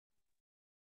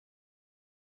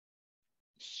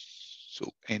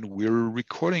And we're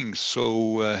recording.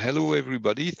 So hello,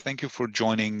 everybody. Thank you for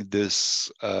joining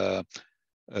this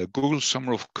Google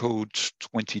Summer of Code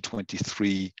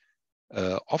 2023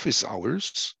 office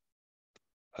hours.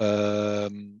 I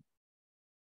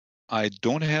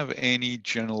don't have any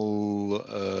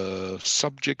general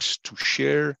subjects to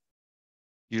share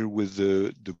here with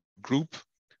the group.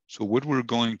 So what we're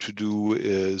going to do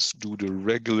is do the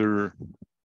regular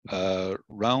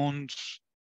rounds,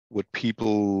 what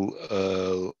people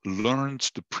learned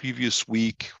the previous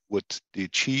week, what they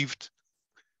achieved,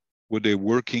 what they're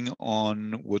working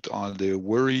on, what are their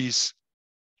worries,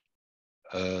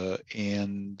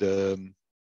 and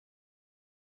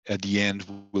at the end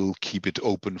we'll keep it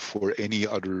open for any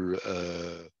other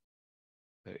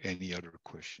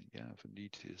question. Yeah,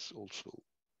 indeed is also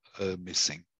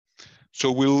missing.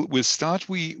 So we'll start.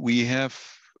 We have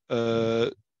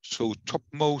so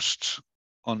topmost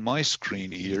on my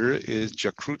screen here is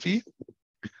Jakriti.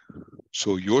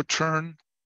 So your turn.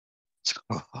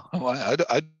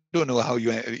 I don't know how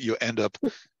you end up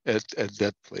at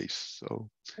that place. So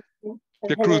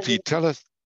Jakriti, tell us.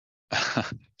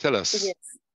 Tell us. Yes.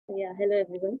 Yeah. Hello,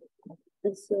 everyone.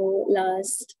 So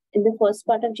in the first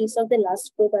part of GSoC, the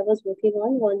last probe I was working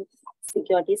on was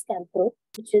security scan probe,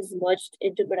 which is merged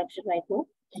into production right now.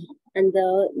 And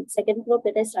the second probe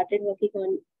that I started working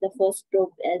on, the first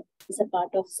probe is a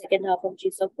part of second half of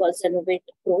GSoC called Celebrate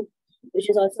probe, which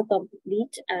is also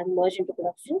complete and merged into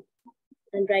production.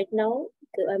 And right now,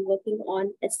 I'm working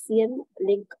on SCM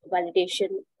link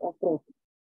validation probe.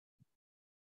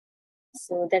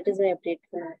 So that is my update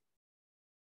for now.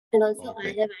 And also, okay.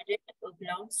 I have added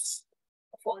blogs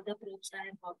for the probes I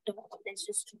have worked on. There's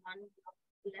just one blog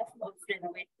left of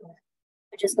Renovate probe,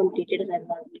 which is completed, and I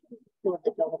want to note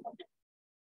the blog about it.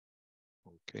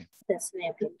 Okay. That's my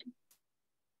update.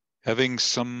 Having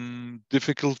some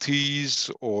difficulties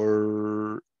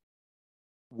or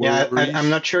worries? Yeah, I'm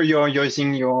not sure you're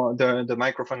using the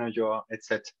microphone of your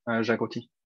headset, Jakriti.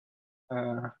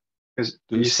 Because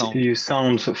you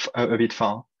sound a bit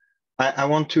far. I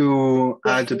want to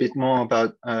add a bit more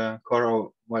about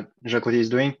what Jakriti is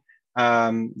doing.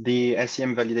 The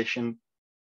SCM validation,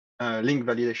 link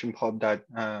validation probe that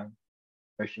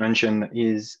you mentioned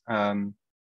is a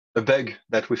bug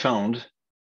that we found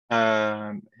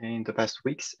in the past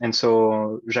weeks. And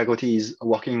so Jakriti is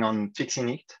working on fixing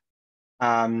it.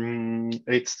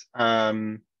 It's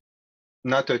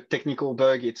not a technical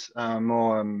bug, it's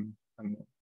more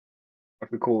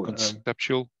what we call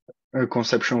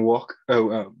conceptual work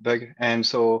bug. And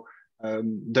so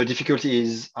the difficulty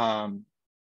is the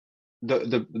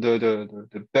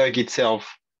bug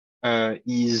itself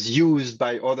is used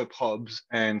by other probes,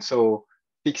 and so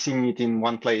fixing it in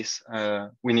one place,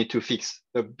 we need to fix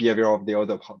the behavior of the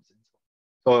other probes.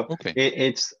 So okay.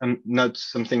 It's not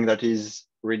something that is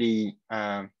really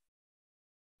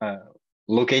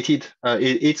located.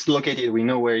 It's located. We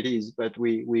know where it is, but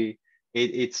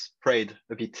it's spread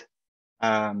a bit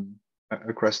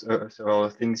across several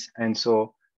things, and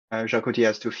so Jakriti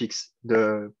has to fix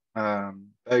the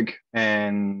bug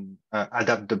and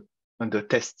adapt the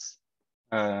tests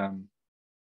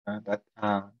that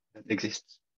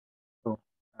exist. So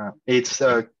it's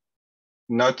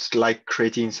not like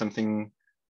creating something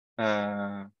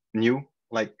new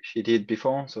like she did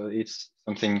before. So it's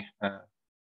something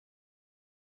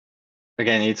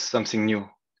again, it's something new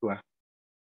to her.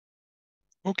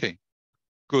 Okay,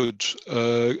 good.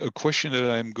 A question that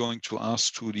I'm going to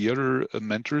ask to the other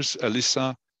mentors,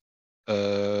 Alyssa,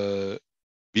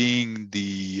 being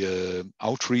the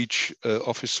outreach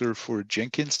officer for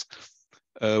Jenkins,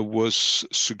 was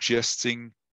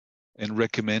suggesting and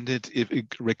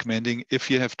recommending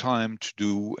if you have time to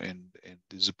do, and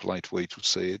this is a polite way to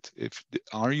say it,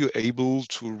 are you able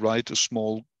to write a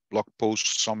small blog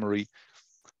post summary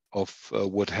of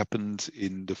what happened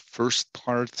in the first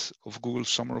part of Google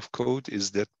Summer of Code?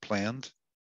 Is that planned?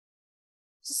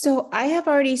 So I have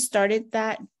already started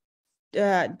that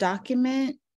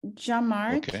document,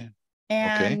 Jean-Marc. Okay.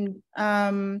 And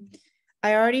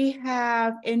I already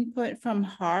have input from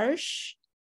Harsh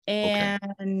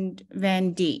and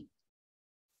Van D.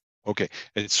 Okay,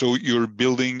 and so you're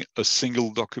building a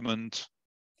single document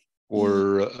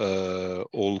for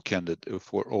all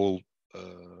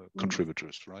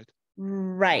contributors, right?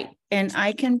 Right, and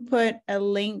I can put a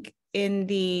link in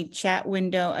the chat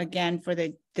window again for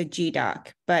the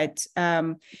GDoc. But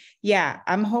yeah,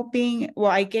 I'm hoping.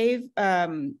 Well, I gave our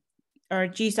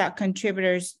GSoC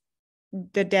contributors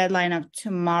the deadline of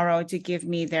tomorrow to give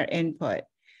me their input.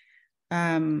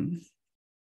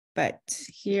 But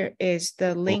here is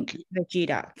the link to the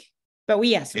GDoc. But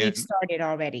yes, we've started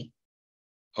already.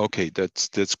 Okay,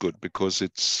 that's good because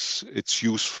it's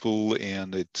useful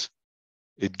and it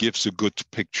gives a good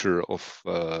picture of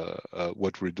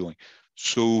what we're doing.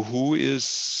 So who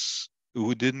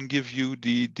didn't give you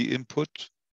the input?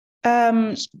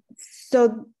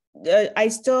 So I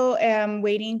still am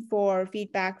waiting for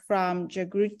feedback from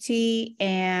Jagruti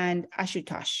and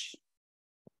Ashutosh.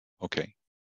 Okay.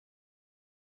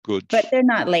 Good. But they're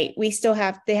not late.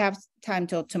 They have time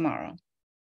till tomorrow.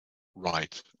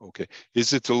 Right. Okay.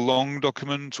 Is it a long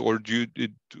document or does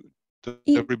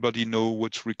everybody know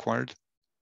what's required?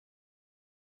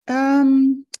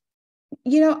 I'm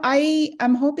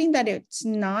hoping that it's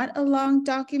not a long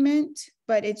document,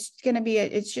 but it's going to be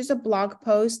it's just a blog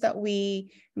post that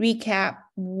we recap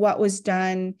what was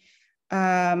done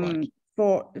right.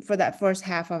 for that first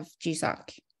half of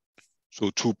GSoC. So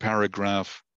 2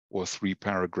 paragraph or 3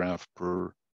 paragraph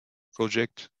per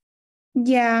project?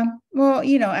 Yeah, well,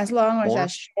 as long as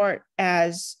as short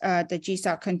as the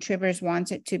GSoC contributors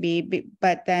wants it to be,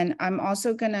 but then I'm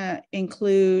also going to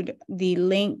include the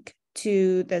link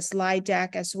to the slide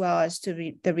deck as well as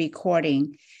to the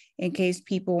recording in case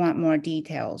people want more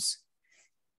details.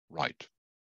 Right.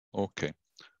 Okay.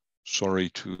 Sorry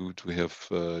to have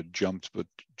jumped, but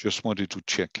just wanted to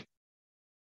check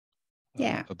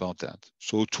about that.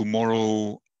 So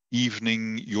tomorrow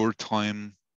evening, your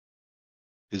time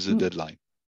is a deadline.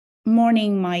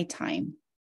 Morning, my time.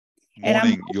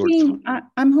 Morning, your time.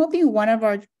 I'm hoping one of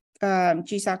our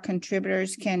GSoC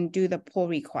contributors can do the pull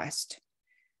request.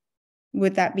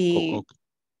 Would that be,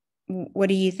 okay. What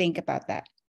do you think about that?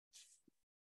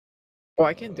 Oh,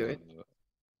 I can do it.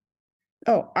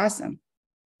 Oh, awesome.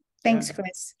 Thanks,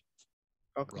 Chris.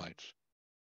 Okay. Right.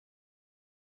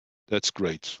 That's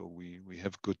great. So we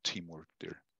have good teamwork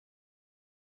there.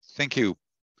 Thank you.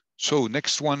 So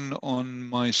next one on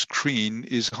my screen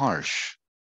is Harsh.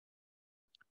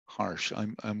 Harsh,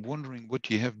 I'm wondering what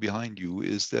you have behind you.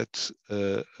 Is that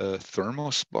a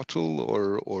thermos bottle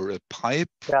or a pipe?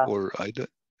 Yeah. Or I don't.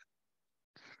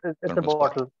 It's a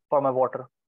bottle for my water.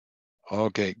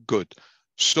 Okay, good.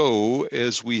 So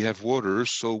as we have water,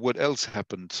 so what else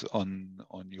happened on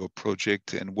your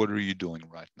project and what are you doing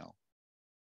right now?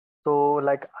 So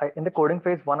like in the coding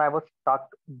phase one, I was stuck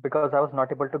because I was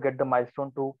not able to get the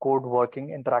milestone to code working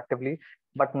interactively.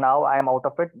 But now I am out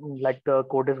of it. Like the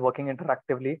code is working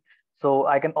interactively. So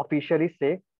I can officially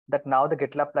say that now the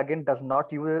GitLab plugin does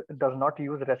not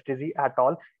use REST-easy at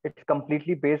all. It's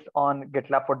completely based on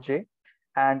GitLab for J.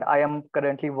 And I am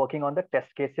currently working on the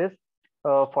test cases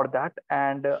for that.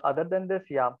 And other than this,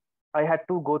 yeah, I had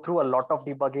to go through a lot of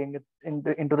debugging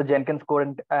into the Jenkins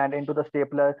code and into the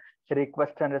stapler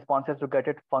requests and responses to get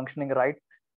it functioning right.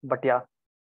 But yeah,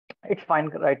 it's fine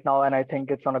right now, and I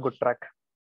think it's on a good track.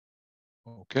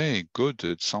 Okay, good.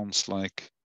 It sounds like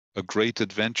a great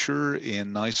adventure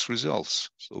and nice results.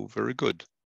 So very good.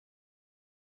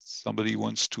 Somebody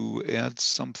wants to add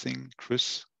something,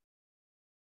 Chris?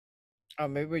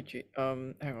 Maybe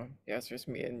hang on. Yes, just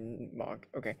me and Mark.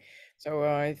 Okay, so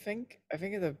I think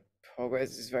the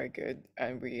progress is very good,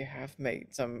 and we have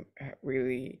made some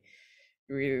really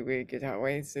good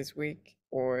highways this week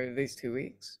or these 2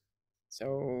 weeks.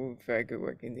 So very good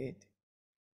work indeed.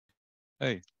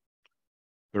 Hey,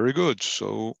 very good.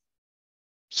 So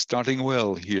starting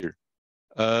well here.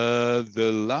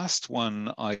 The last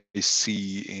one I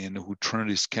see and who turned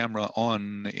his camera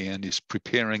on and is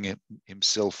preparing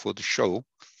himself for the show.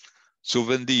 So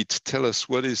Vandit, tell us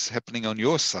what is happening on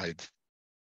your side.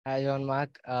 Hi,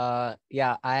 Jean-Marc.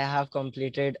 Yeah, I have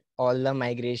completed all the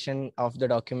migration of the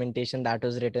documentation that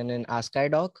was written in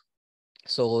AskIDoc.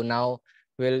 So now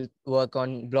we'll work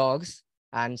on blogs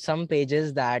and some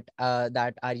pages that are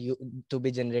to be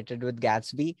generated with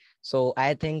Gatsby. So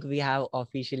I think we have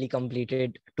officially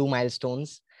completed 2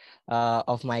 milestones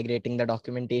of migrating the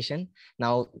documentation.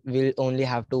 Now we'll only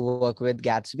have to work with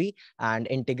Gatsby and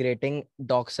integrating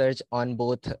doc search on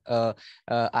both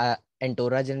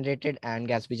Entora generated and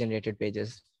Gatsby generated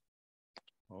pages.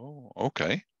 Oh,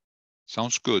 okay.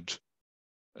 Sounds good.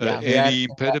 Yeah, we are in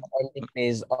the ending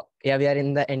phase. Yeah, we are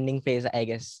in the ending phase, I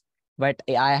guess. But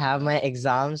I have my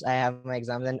exams.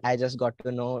 And I just got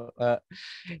to know.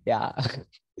 Yeah,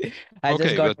 I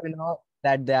just got to know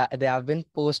that they have been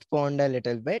postponed a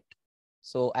little bit.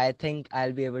 So I think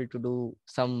I'll be able to do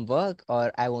some work,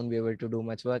 or I won't be able to do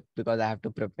much work because I have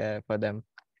to prepare for them.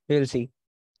 We'll see.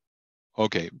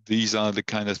 Okay, these are the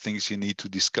kind of things you need to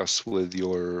discuss with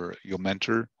your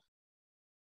mentor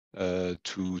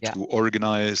to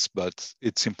organize, but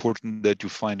it's important that you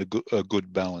find a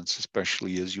good balance,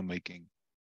 especially as you're making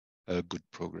good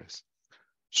progress.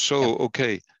 So,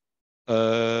 okay.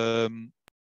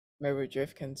 Maybe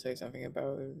Jeff can say something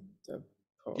about the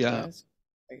progress?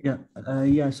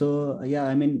 Yeah. So yeah,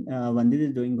 I mean, Vandit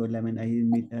is doing good. I mean, he's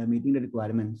meeting the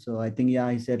requirements. So I think, yeah,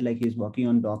 he said like he's working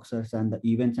on doxers and the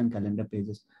events and calendar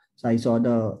pages. So I saw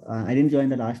I didn't join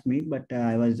the last meet, but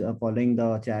I was following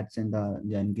the chats and the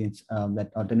Jenkins,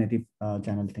 that alternative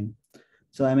channel thing.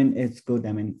 So I mean, it's good.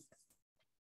 I mean.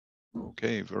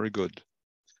 Okay, very good.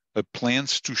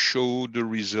 Plans to show the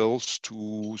results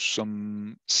to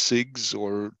some SIGs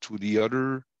or to the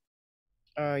other?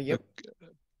 Yep.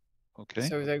 Okay.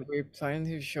 So like we plan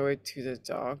to show it to the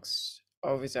docs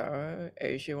of our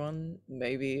Asia one,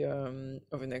 maybe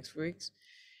over next weeks,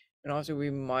 and also we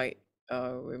might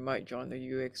join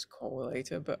the UX call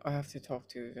later, but I have to talk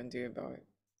to Wendy about it.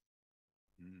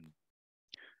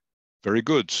 Very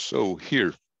good. So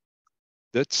here,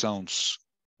 that sounds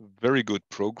very good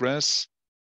progress.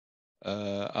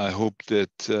 I hope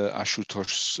that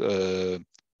Ashutosh's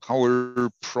power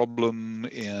problem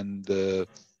and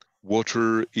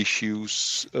water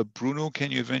issues. Bruno, can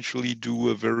you eventually do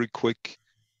a very quick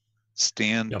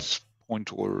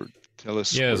standpoint or tell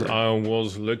us? Yes, I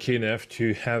was lucky enough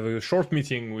to have a short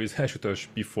meeting with Ashutosh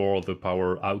before the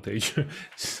power outage,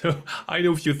 so I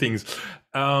know a few things.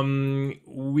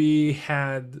 We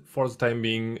had, for the time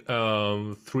being,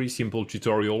 3 simple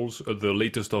tutorials, the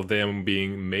latest of them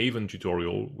being Maven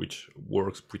tutorial, which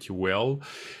works pretty well.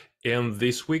 And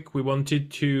this week we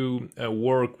wanted to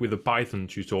work with a Python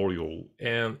tutorial,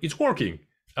 and it's working.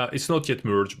 It's not yet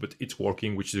merged, but it's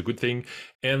working, which is a good thing.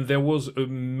 And there was a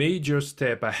major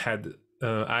step I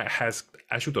asked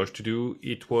Ashutosh to do.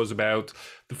 It was about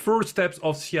the first steps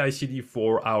of CI/CD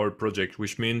for our project,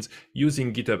 which means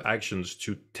using GitHub Actions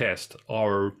to test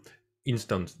our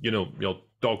instance, your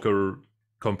Docker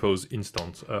Compose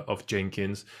instance of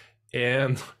Jenkins,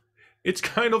 and it's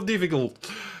kind of difficult.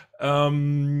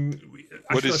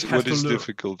 What is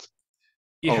difficult?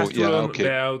 He has to learn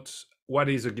about what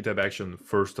is a GitHub action,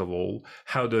 first of all,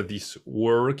 how does this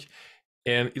work,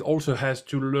 and it also has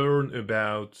to learn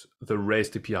about the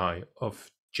REST API of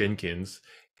Jenkins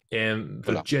and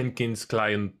the Jenkins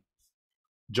client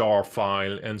jar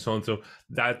file and so on. So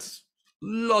that's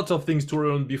lots of things to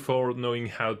learn before knowing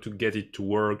how to get it to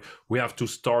work. We have to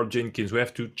start Jenkins. We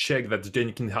have to check that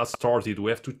Jenkins has started.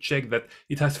 We have to check that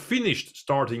it has finished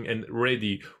starting and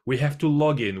ready. We have to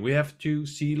log in. We have to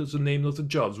see the name of the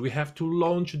jobs. We have to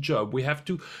launch a job. We have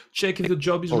to check if the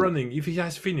job is running, if it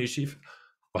has finished.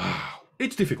 Wow,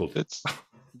 it's difficult.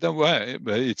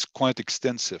 It's quite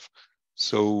extensive.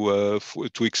 So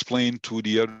to explain to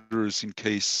the others, in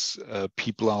case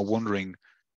people are wondering,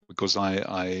 because I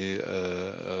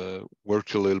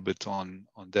worked a little bit on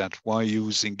that. Why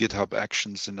using GitHub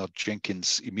Actions and not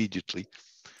Jenkins immediately?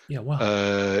 Yeah, wow.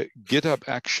 GitHub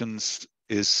Actions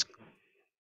is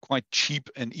quite cheap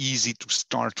and easy to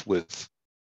start with.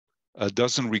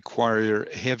 Doesn't require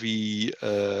heavy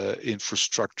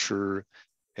infrastructure,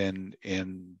 and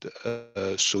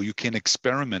so you can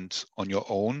experiment on your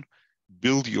own,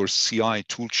 build your CI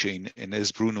toolchain, and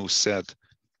as Bruno said,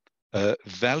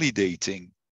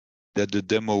 validating that the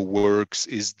demo works,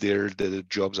 is there, that the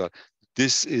jobs are.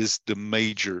 This is the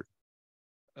major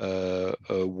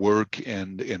work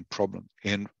and problem.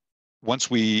 And once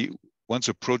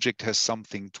a project has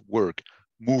something to work,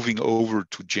 moving over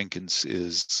to Jenkins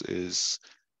is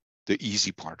the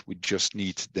easy part. We just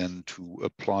need then to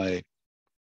apply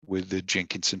with the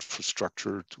Jenkins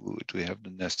infrastructure to have the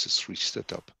necessary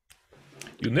setup.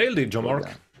 You nailed it,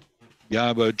 Jean-Marc.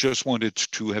 Yeah, but just wanted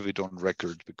to have it on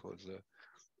record because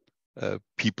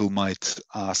people might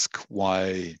ask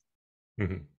why.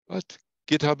 But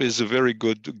GitHub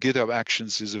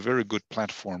Actions is a very good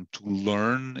platform to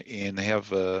learn and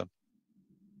have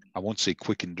I won't say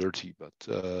quick and dirty,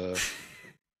 but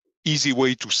easy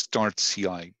way to start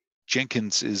CI.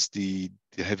 Jenkins is the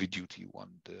heavy duty one,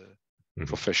 the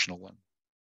professional one.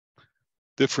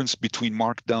 Difference between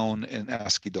Markdown and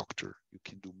ASCII Doctor. You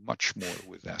can do much more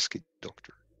with ASCII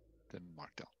Doctor than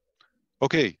Markdown.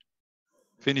 Okay,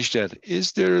 finish that.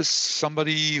 Is there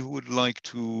somebody who would like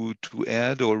to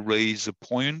add or raise a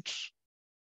point?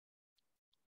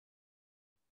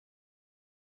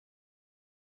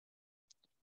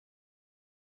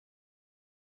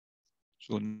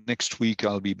 So next week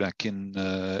I'll be back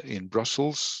in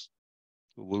Brussels.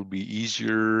 It will be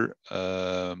easier.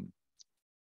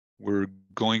 We're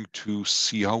going to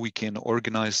see how we can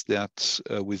organize that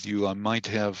with you. I might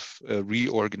have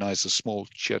reorganized a small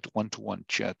chat, one-to-one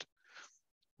chat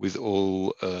with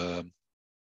all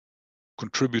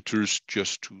contributors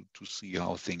just to see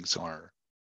how things are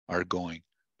going.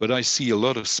 But I see a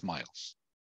lot of smiles.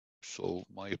 So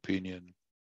my opinion,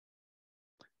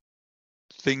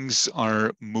 things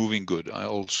are moving good. I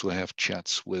also have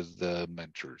chats with the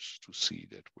mentors to see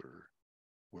that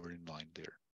we're in line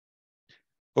there.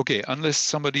 Okay, unless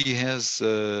somebody has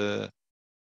a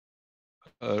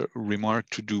remark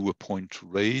to do, a point to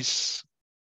raise,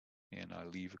 and I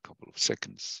leave a couple of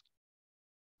seconds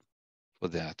for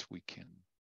that, we can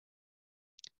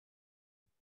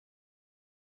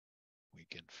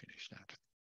finish that.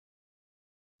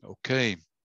 Okay,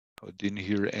 I didn't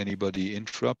hear anybody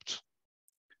interrupt.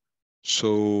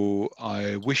 So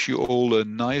I wish you all a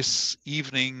nice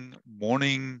evening,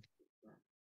 morning,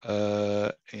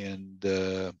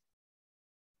 and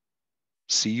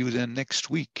see you then next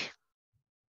week.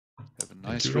 Have a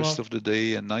nice rest of the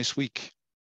day and nice week.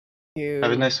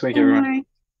 Have a nice week, everyone.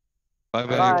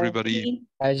 Bye-bye, everybody.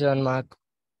 Bye, John Mark.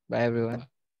 Bye, everyone.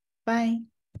 Bye.